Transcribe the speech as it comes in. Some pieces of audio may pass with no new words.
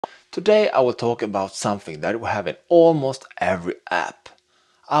Today I will talk about something that we have in almost every app.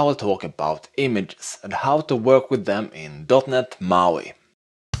 I will talk about images and how to work with them in .NET MAUI.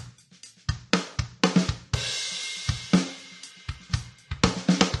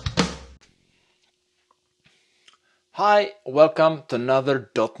 Hi, welcome to another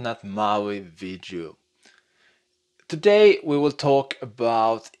 .NET MAUI video. Today we will talk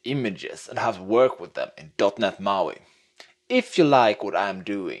about images and how to work with them in .NET MAUI. If you like what I am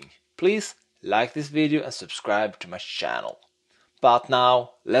doing, please like this video and subscribe to my channel. But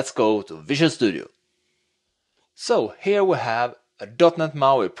now let's go to Visual Studio. So here we have a .NET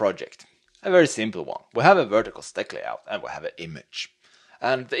MAUI project, a very simple one. We have a vertical stack layout and we have an image.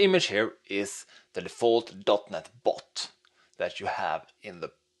 And the image here is the default .NET bot that you have in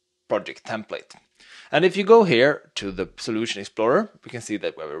the project template. And if you go here to the Solution Explorer, we can see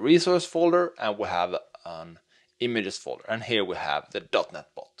that we have a resource folder and we have an images folder. And here we have the .NET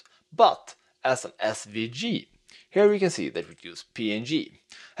bot. But as an SVG, here we can see that we use PNG.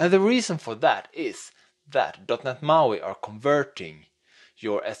 And the reason for that is that .NET MAUI are converting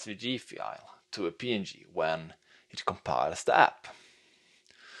your SVG file to a PNG when it compiles the app.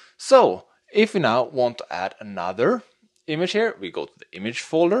 So if we now want to add another image here, we go to the image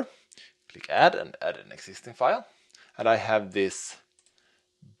folder, click add and add an existing file. And I have this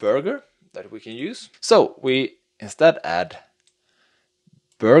burger that we can use. So we instead add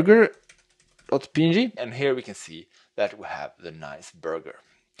burger.png, and here we can see that we have the nice burger.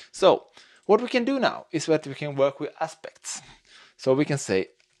 So what we can do now is that we can work with aspects. So we can say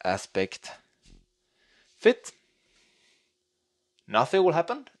aspect fit. Nothing will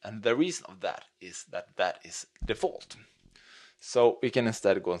happen, and the reason of that is that that is default. So we can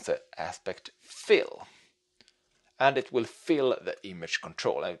instead go and say aspect fill, and it will fill the image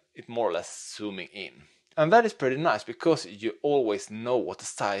control, and it more or less zooming in. And that is pretty nice because you always know what the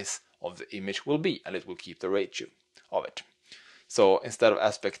size of the image will be, and it will keep the ratio of it. So instead of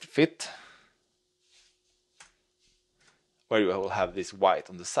aspect fit, where you will have this white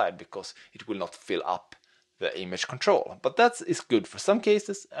on the side because it will not fill up the image control. But that is good for some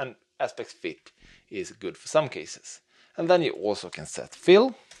cases, and aspect fit is good for some cases. And then you also can set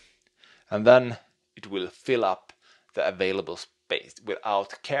fill, and then it will fill up the available space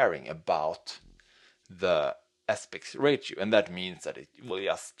without caring about the aspect ratio, and that means that it will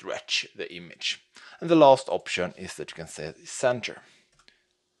just stretch the image. And the last option is that you can say center,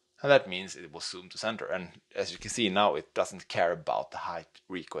 and that means it will zoom to center. And as you can see now, it doesn't care about the height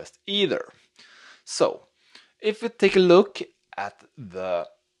request either. So if we take a look at the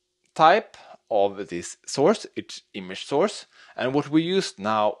type of this source, it's image source, and what we use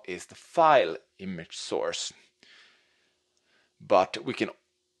now is the file image source, but we can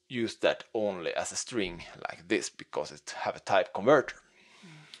use that only as a string like this because it have a type converter.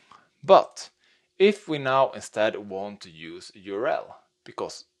 But if we now instead want to use URL,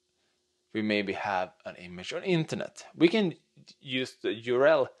 because we maybe have an image on internet, we can use the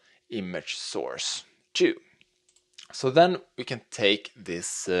URL image source too. So then we can take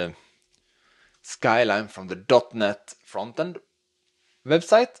this skyline from the .NET frontend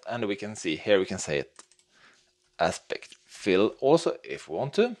website, and we can see here we can say it aspect fill also if we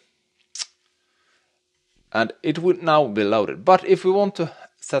want to, and it would now be loaded. But if we want to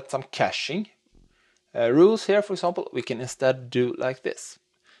set some caching rules here, for example, we can instead do like this.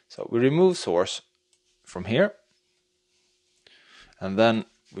 So we remove source from here, and then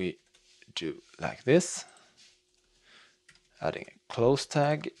we do like this, adding a close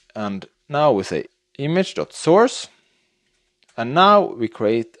tag, and now we say image.source, and now we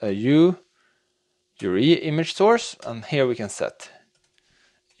create a URI image source, and here we can set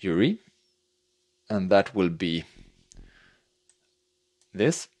URI, and that will be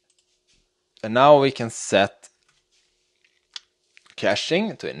this. And now we can set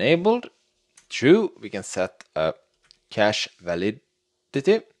caching to enabled, true. We can set a cache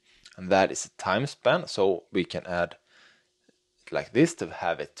validity, and that is a time span, so we can add it like this to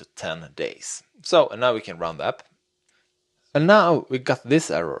have it to 10 days. So, and now we can run the app, and now we got this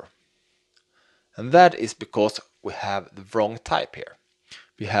error, and that is because we have the wrong type here.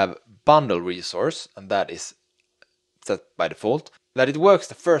 We have bundle resource, and that is set by default. That it works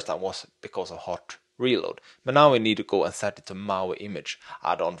the first time was because of hot reload, but now we need to go and set it to MAUI image.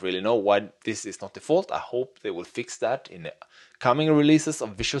 I don't really know why this is not default. I hope they will fix that in the coming releases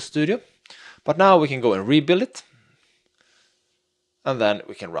of Visual Studio. But now we can go and rebuild it, and then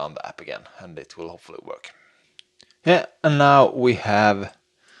we can run the app again, and it will hopefully work. Yeah, and now we have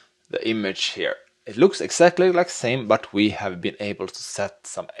the image here. It looks exactly like the same, but we have been able to set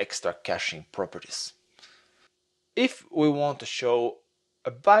some extra caching properties. If we want to show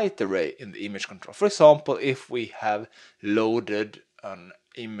a byte array in the image control. For example, if we have loaded an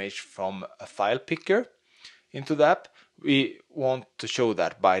image from a file picker into the app, we want to show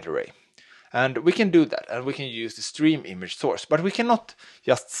that byte array. And we can do that, and we can use the stream image source, but we cannot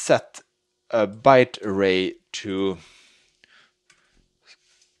just set a byte array to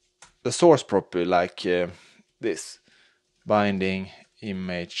the source property like this, binding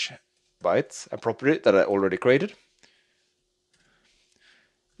image bytes, a property that I already created.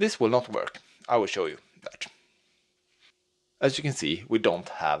 This will not work. I will show you that. As you can see, we don't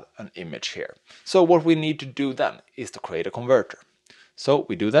have an image here. So what we need to do then is to create a converter. So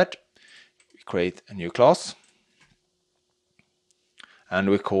we do that. We create a new class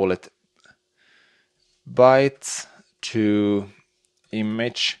and we call it byte to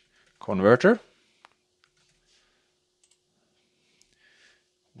image converter.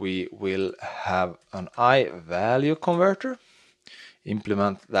 We will have an I value converter,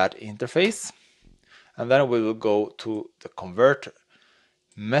 implement that interface, and then we will go to the convert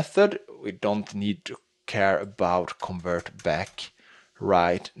method. We don't need to care about convert back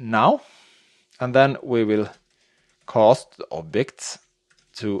right now. And then we will cast the objects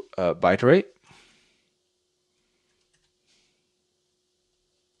to a byte array.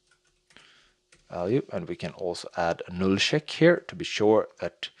 Value, and we can also add a null check here to be sure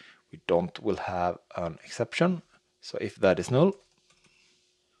that we will have an exception. So if that is null,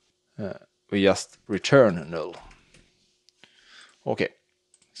 we just return null. Okay,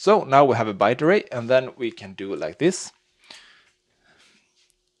 so now we have a byte array, and then we can do it like this.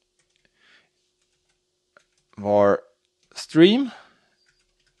 Var stream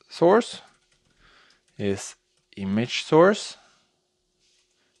source is image source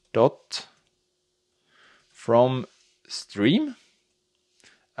dot from stream,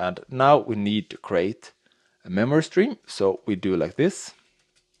 and now we need to create a memory stream, so we do like this: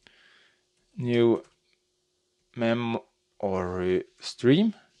 new memory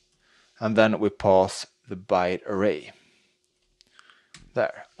stream, and then we pass the byte array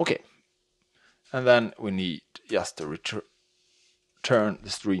there. Okay, and then we need just to return the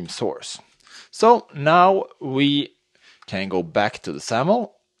stream source. So now we can go back to the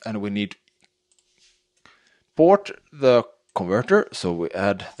SAML, and we need to port the converter, so we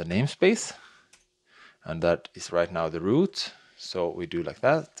add the namespace, and that is right now the root. So we do like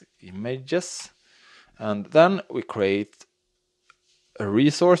that, images, and then we create a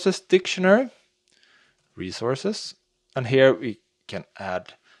resources dictionary, resources, and here we can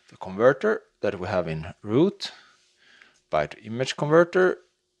add the converter that we have in root, byte to image converter,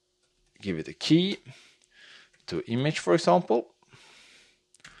 give it a key to image, for example,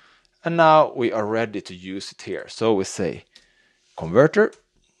 and now we are ready to use it here. So we say converter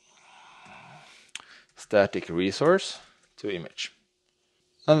static resource to image,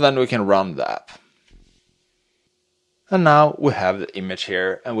 and then we can run the app. And now we have the image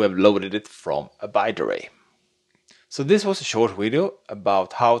here, and we have loaded it from a byte array. So this was a short video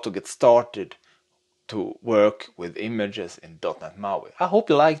about how to get started to work with images in .NET MAUI. I hope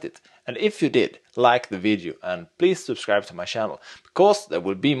you liked it, and if you did, like the video and please subscribe to my channel, because there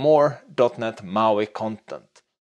will be more .NET MAUI content